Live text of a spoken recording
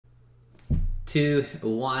2,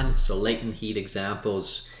 1. So latent heat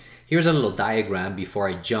examples. Here's a little diagram before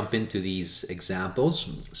I jump into these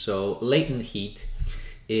examples. So latent heat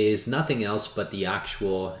is nothing else but the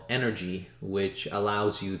actual energy which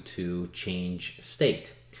allows you to change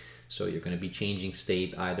state. So you're going to be changing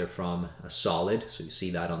state either from a solid, so you see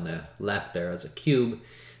that on the left there as a cube,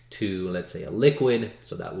 to let's say a liquid,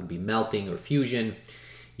 so that would be melting or fusion.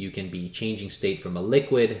 You can be changing state from a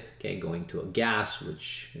liquid, okay, going to a gas,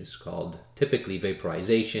 which is called typically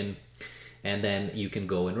vaporization. And then you can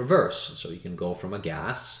go in reverse. So you can go from a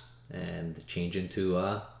gas and change into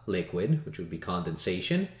a liquid, which would be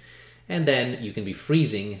condensation. And then you can be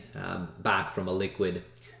freezing back from a liquid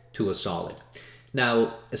to a solid.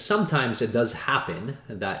 Now, sometimes it does happen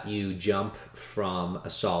that you jump from a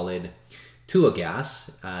solid to a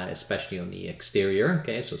gas, especially on the exterior,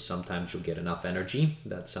 okay? So sometimes you'll get enough energy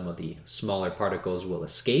that some of the smaller particles will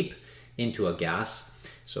escape into a gas.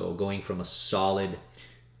 So going from a solid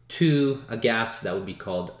to a gas, that would be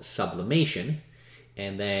called sublimation.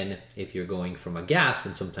 And then if you're going from a gas,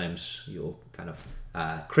 and sometimes you'll kind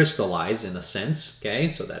of crystallize in a sense, okay?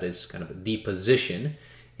 So that is kind of a deposition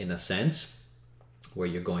in a sense, where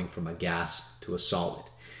you're going from a gas to a solid.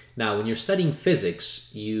 Now, when you're studying physics,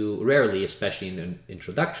 you rarely, especially in the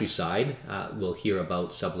introductory side, will hear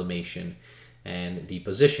about sublimation and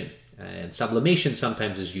deposition. And sublimation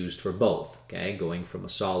sometimes is used for both, okay? Going from a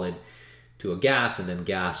solid to a gas and then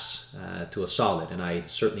gas to a solid. And I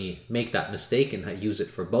certainly make that mistake and I use it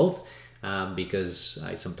for both because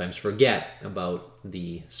I sometimes forget about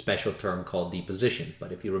the special term called deposition.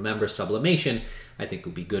 But if you remember sublimation, I think it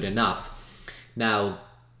would be good enough. Now,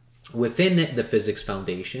 within the physics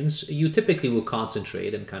foundations, you typically will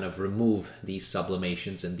concentrate and kind of remove these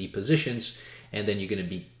sublimations and depositions, and then you're going to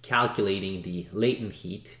be calculating the latent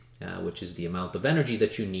heat, which is the amount of energy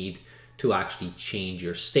that you need to actually change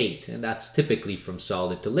your state. And that's typically from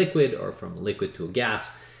solid to liquid or from liquid to a gas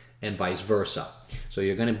and vice versa. So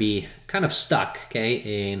you're going to be kind of stuck, okay,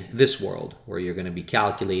 in this world where you're going to be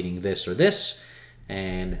calculating this or this,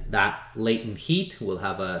 and that latent heat will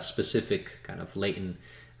have a specific kind of latent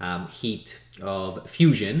heat of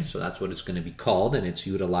fusion. So that's what it's going to be called, and it's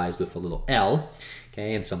utilized with a little L,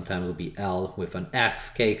 okay, and sometimes it'll be L with an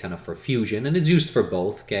F, okay, kind of for fusion, and it's used for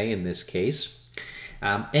both, okay, in this case.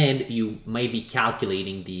 And you might be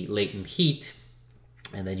calculating the latent heat,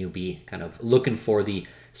 and then you'll be kind of looking for the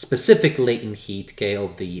specific latent heat, okay,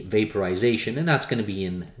 of the vaporization, and that's going to be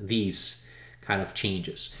in these kind of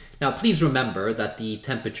changes. Now, please remember that the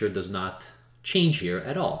temperature does not change here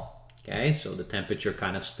at all, okay? So the temperature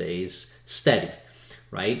kind of stays steady,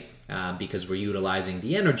 right? Because we're utilizing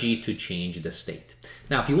the energy to change the state.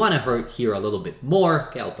 Now, if you want to hear a little bit more,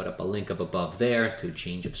 okay, I'll put up a link up above there to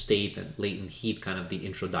change of state and latent heat, kind of the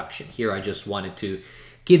introduction. Here, I just wanted to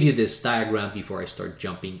give you this diagram before I start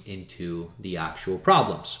jumping into the actual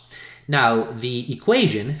problems. Now, the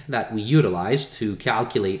equation that we utilize to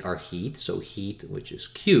calculate our heat, so heat, which is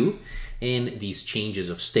Q, in these changes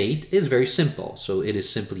of state is very simple. So it is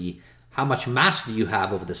simply how much mass do you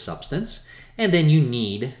have of the substance, and then you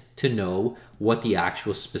need to know what the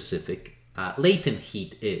actual specific latent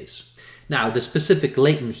heat is. Now, the specific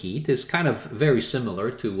latent heat is kind of very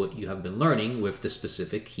similar to what you have been learning with the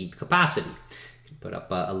specific heat capacity. You can put up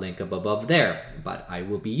a link up above there, but I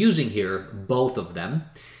will be using here both of them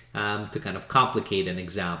to kind of complicate an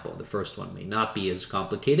example. The first one may not be as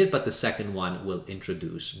complicated, but the second one will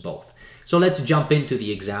introduce both. So let's jump into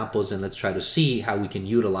the examples and let's try to see how we can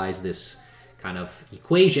utilize this kind of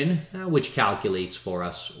equation, which calculates for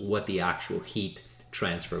us what the actual heat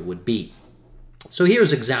transfer would be. So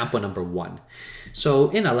here's example number 1. So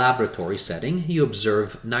in a laboratory setting, you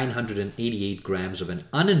observe 988 grams of an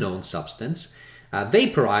unknown substance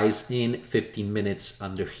vaporize in 15 minutes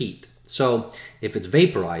under heat. So if it's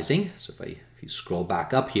vaporizing, so if you scroll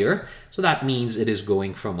back up here, so that means it is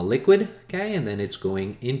going from a liquid, okay, and then it's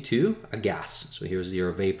going into a gas. So here's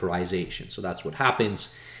your vaporization. So that's what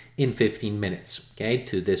happens in 15 minutes, okay,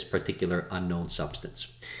 to this particular unknown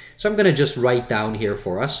substance. So I'm going to just write down here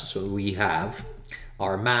for us. So we have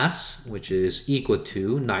our mass, which is equal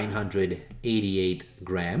to 988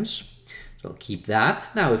 grams. So I'll keep that.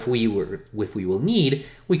 Now, if we will need,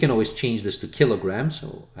 we can always change this to kilograms.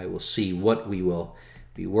 So I will see what we will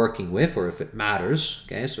be working with, or if it matters.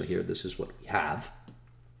 Okay, so here, this is what we have.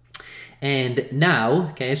 And now,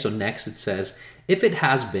 okay, so next it says, if it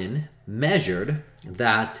has been measured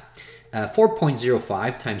that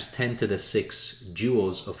 4.05 times 10 to the 6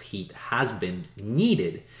 joules of heat has been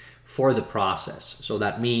needed for the process. So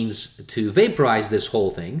that means to vaporize this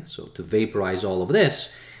whole thing, so to vaporize all of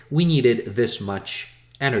this, we needed this much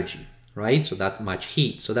energy, right? So that much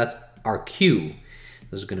heat. So that's our Q.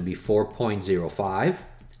 This is going to be 4.05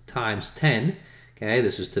 times 10. Okay,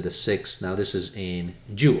 this is to the 6. Now this is in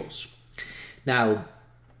joules. Now,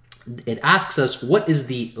 it asks us what is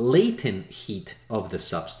the latent heat of the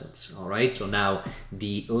substance. All right, so now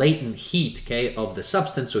the latent heat, okay, of the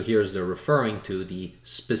substance. So here's they're referring to the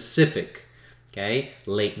specific, okay,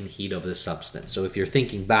 latent heat of the substance. So if you're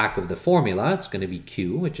thinking back of the formula, it's going to be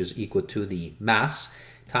Q, which is equal to the mass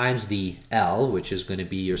times the L, which is going to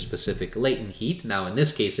be your specific latent heat. Now in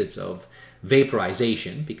this case, it's of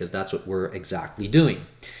vaporization because that's what we're exactly doing.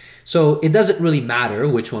 So it doesn't really matter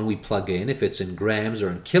which one we plug in, if it's in grams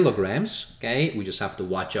or in kilograms, okay? We just have to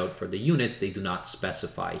watch out for the units. They do not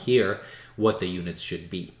specify here what the units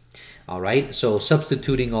should be. All right, so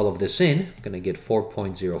substituting all of this in, I'm going to get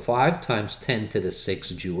 4.05 times 10 to the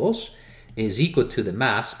 6 joules is equal to the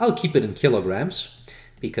mass. I'll keep it in kilograms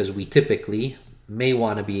because we typically may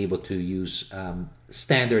want to be able to use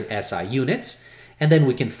standard SI units. And then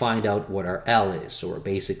we can find out what our L is. So we're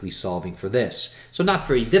basically solving for this. So not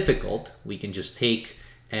very difficult. We can just take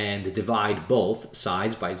and divide both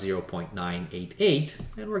sides by 0.988.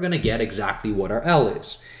 And we're going to get exactly what our L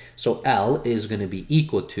is. So L is going to be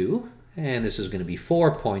equal to, and this is going to be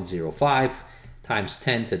 4.05 times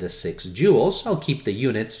 10 to the 6 joules. I'll keep the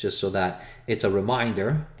units just so that it's a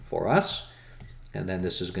reminder for us. And then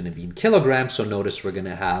this is going to be in kilograms. So notice we're going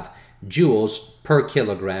to have joules per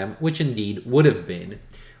kilogram, which indeed would have been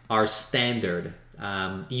our standard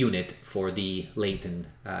unit for the latent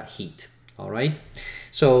heat. All right,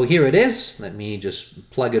 so here it is. Let me just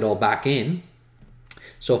plug it all back in.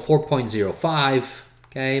 So 4.05,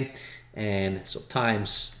 okay, and so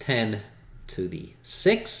times 10 to the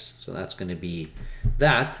 6, so that's going to be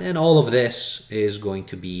that, and all of this is going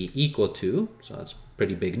to be equal to, so that's a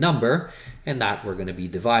pretty big number, and that we're going to be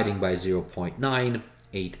dividing by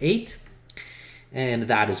 0.988, and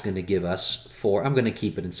that is going to give us 4. I'm going to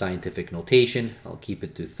keep it in scientific notation. I'll keep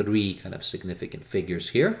it to 3 kind of significant figures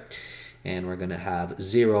here, and we're going to have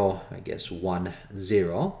 0, I guess 1,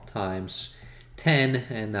 0 times 10,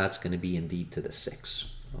 and that's going to be indeed to the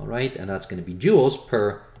 6. All right, and that's going to be joules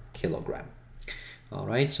per kilogram. All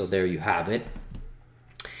right, so there you have it.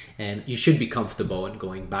 And you should be comfortable in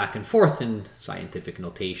going back and forth in scientific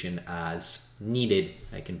notation as needed.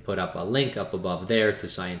 I can put up a link up above there to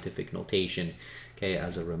scientific notation, okay,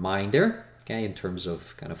 as a reminder, okay, in terms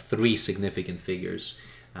of kind of 3 significant figures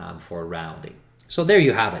for rounding. So there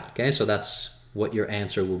you have it, okay, so that's what your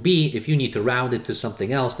answer will be. If you need to round it to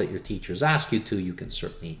something else that your teachers ask you to, you can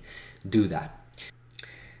certainly do that.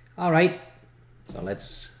 All right, so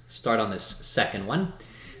let's start on this second one.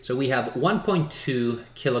 So we have 1.2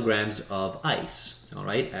 kilograms of ice, all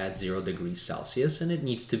right, at 0 degrees Celsius, and it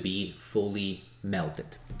needs to be fully melted.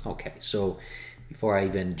 Okay, so before I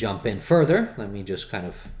even jump in further, let me just kind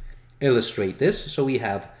of illustrate this. So we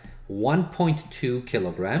have 1.2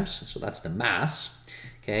 kilograms, so that's the mass,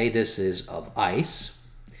 okay, this is of ice,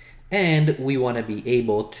 and we want to be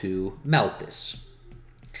able to melt this.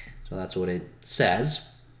 So that's what it says.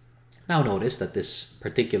 Now notice that this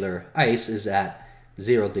particular ice is at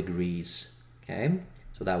 0 degrees, okay?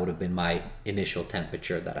 So that would have been my initial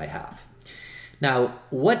temperature that I have. Now,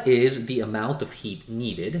 what is the amount of heat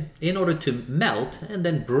needed in order to melt and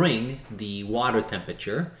then bring the water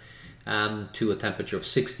temperature to a temperature of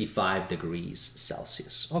 65 degrees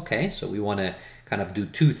Celsius? Okay, so we want to kind of do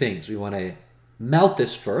 2 things. We want to melt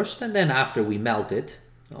this first, and then after we melt it,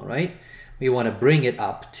 all right, we want to bring it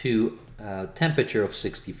up to temperature of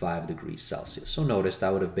 65 degrees Celsius. So notice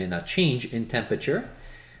that would have been a change in temperature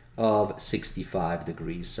of 65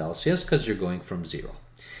 degrees Celsius because you're going from 0.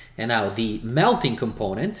 And now the melting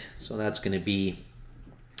component, so that's going to be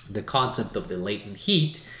the concept of the latent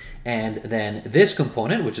heat, and then this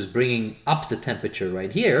component, which is bringing up the temperature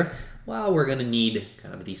right here, well, we're going to need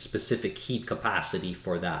kind of the specific heat capacity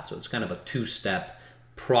for that. So it's kind of a 2-step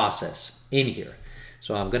process in here.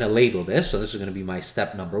 So I'm going to label this. So this is going to be my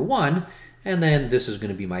step number 1. And then this is going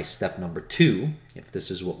to be my step number 2, if this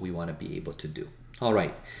is what we want to be able to do. All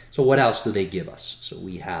right. So what else do they give us? So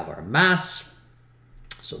we have our mass.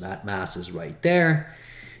 So that mass is right there.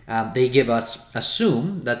 They give us,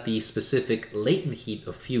 assume that the specific latent heat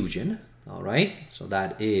of fusion, all right. So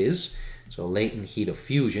that is, so latent heat of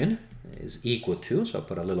fusion is equal to, so I'll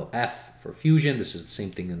put a little F for fusion. This is the same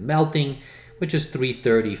thing in melting, which is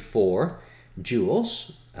 334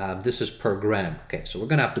 joules. This is per gram. Okay, so we're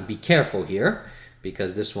going to have to be careful here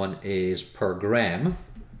because this one is per gram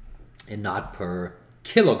and not per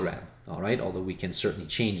kilogram. All right, although we can certainly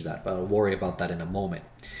change that, but I'll worry about that in a moment.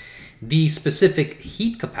 The specific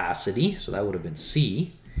heat capacity, so that would have been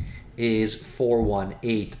C, is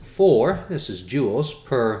 4184. This is joules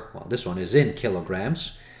per, well, this one is in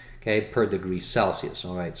kilograms, okay, per degree Celsius.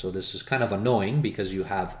 All right, so this is kind of annoying because you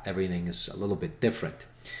have everything is a little bit different.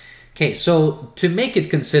 Okay, so to make it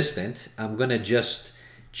consistent, I'm gonna just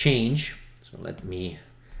change. So let me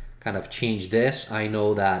kind of change this. I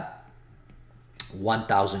know that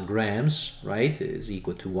 1,000 grams, right, is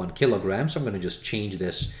equal to 1 kilogram. So I'm gonna just change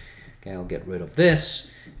this. Okay, I'll get rid of this,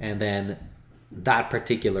 and then that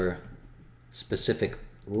particular specific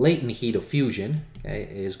latent heat of fusion, okay,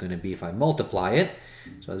 is going to be, if I multiply it,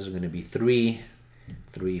 so this is going to be 3,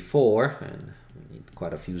 3, 4, and we need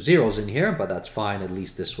quite a few zeros in here, but that's fine. At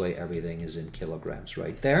least this way everything is in kilograms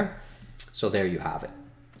right there. So there you have it.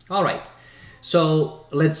 All right, so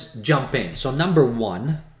let's jump in. So number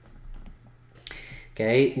 1,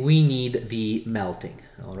 okay, we need the melting.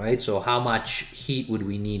 All right, so how much heat would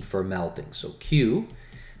we need for melting? So Q,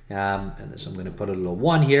 and so I'm going to put a little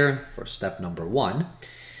 1 here for step number 1.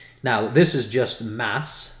 Now this is just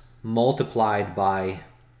mass multiplied by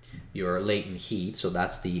your latent heat, so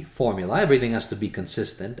that's the formula. Everything has to be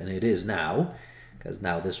consistent, and it is now, because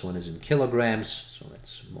now this one is in kilograms. So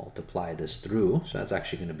let's multiply this through. So that's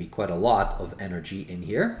actually going to be quite a lot of energy in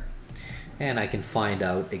here. And I can find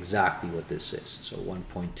out exactly what this is. So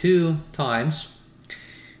 1.2 times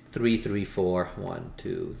 334, 1,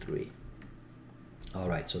 2, 3. All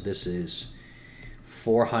right, so this is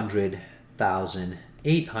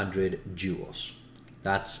 400,800 joules.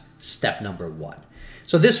 That's step number 1.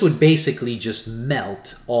 So this would basically just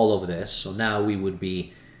melt all of this. So now we would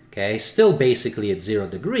be, okay, still basically at 0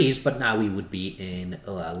 degrees, but now we would be in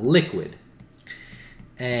liquid.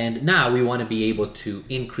 And now we want to be able to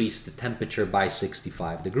increase the temperature by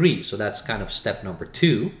 65 degrees. So that's kind of step number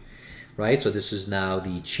 2, right? So this is now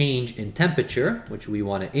the change in temperature, which we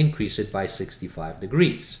want to increase it by 65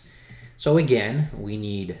 degrees. So again, we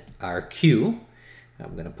need our Q.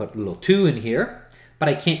 I'm going to put a little 2 in here, but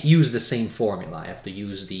I can't use the same formula. I have to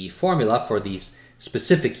use the formula for the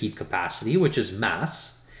specific heat capacity, which is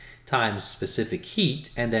mass times specific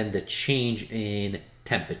heat, and then the change in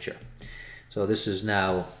temperature. So this is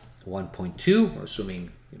now 1.2. We're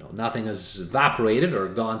assuming, you know, nothing has evaporated or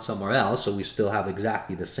gone somewhere else, so we still have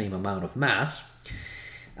exactly the same amount of mass.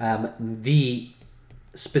 The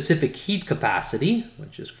specific heat capacity,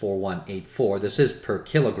 which is 4184, this is per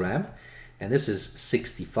kilogram, and this is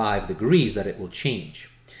 65 degrees that it will change.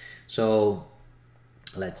 So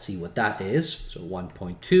let's see what that is. So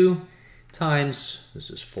 1.2 times, this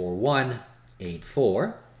is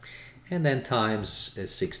 4184, and then times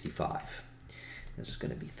is 65. This is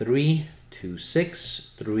going to be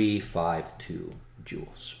 326,352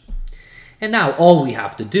 joules. And now all we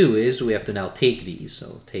have to do is we have to now take these.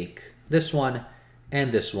 So take this one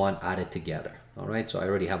and this one, add it together. All right, so I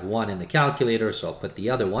already have 1 in the calculator, so I'll put the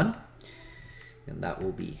other one, and that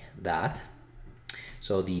will be that.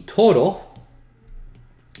 So the total,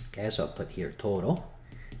 okay, so I'll put here total,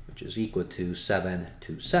 which is equal to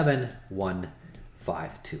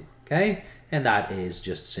 727,152, okay? And that is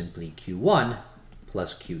just simply Q1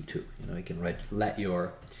 plus Q2. You know, you can let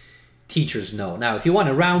your teachers know. Now, if you want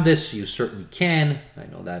to round this, you certainly can. I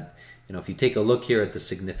know that, you know, if you take a look here at the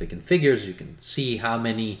significant figures, you can see how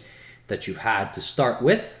many that you've had to start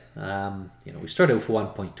with. You know, we started with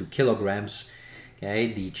 1.2 kilograms.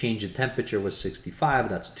 Okay, the change in temperature was 65.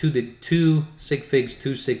 That's 2 sig figs,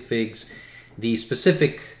 2 sig figs. The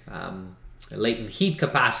specific latent heat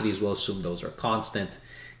capacities, we'll assume those are constant.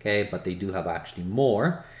 Okay, but they do have actually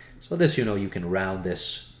more. So this, you know, you can round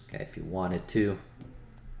this, okay, if you wanted to.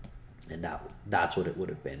 And that's what it would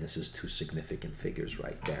have been. This is 2 significant figures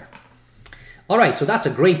right there. All right, so that's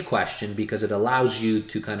a great question because it allows you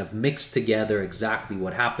to kind of mix together exactly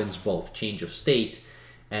what happens, both change of state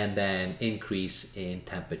and then increase in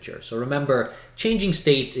temperature. So remember, changing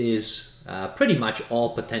state is pretty much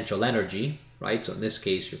all potential energy, right? So in this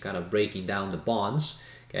case, you're kind of breaking down the bonds,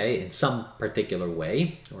 okay, in some particular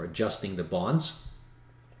way, or adjusting the bonds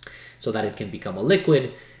so that it can become a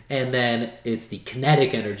liquid. And then it's the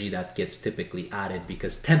kinetic energy that gets typically added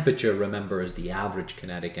because temperature, remember, is the average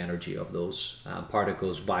kinetic energy of those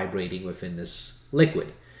particles vibrating within this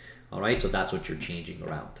liquid. All right, so that's what you're changing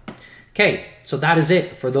around. Okay, so that is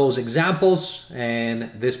it for those examples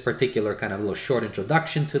and this particular kind of little short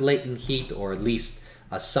introduction to latent heat, or at least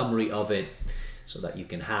a summary of it so that you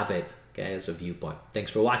can have it, okay, as a viewpoint.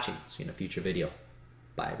 Thanks for watching. See you in a future video.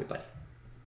 Bye, everybody.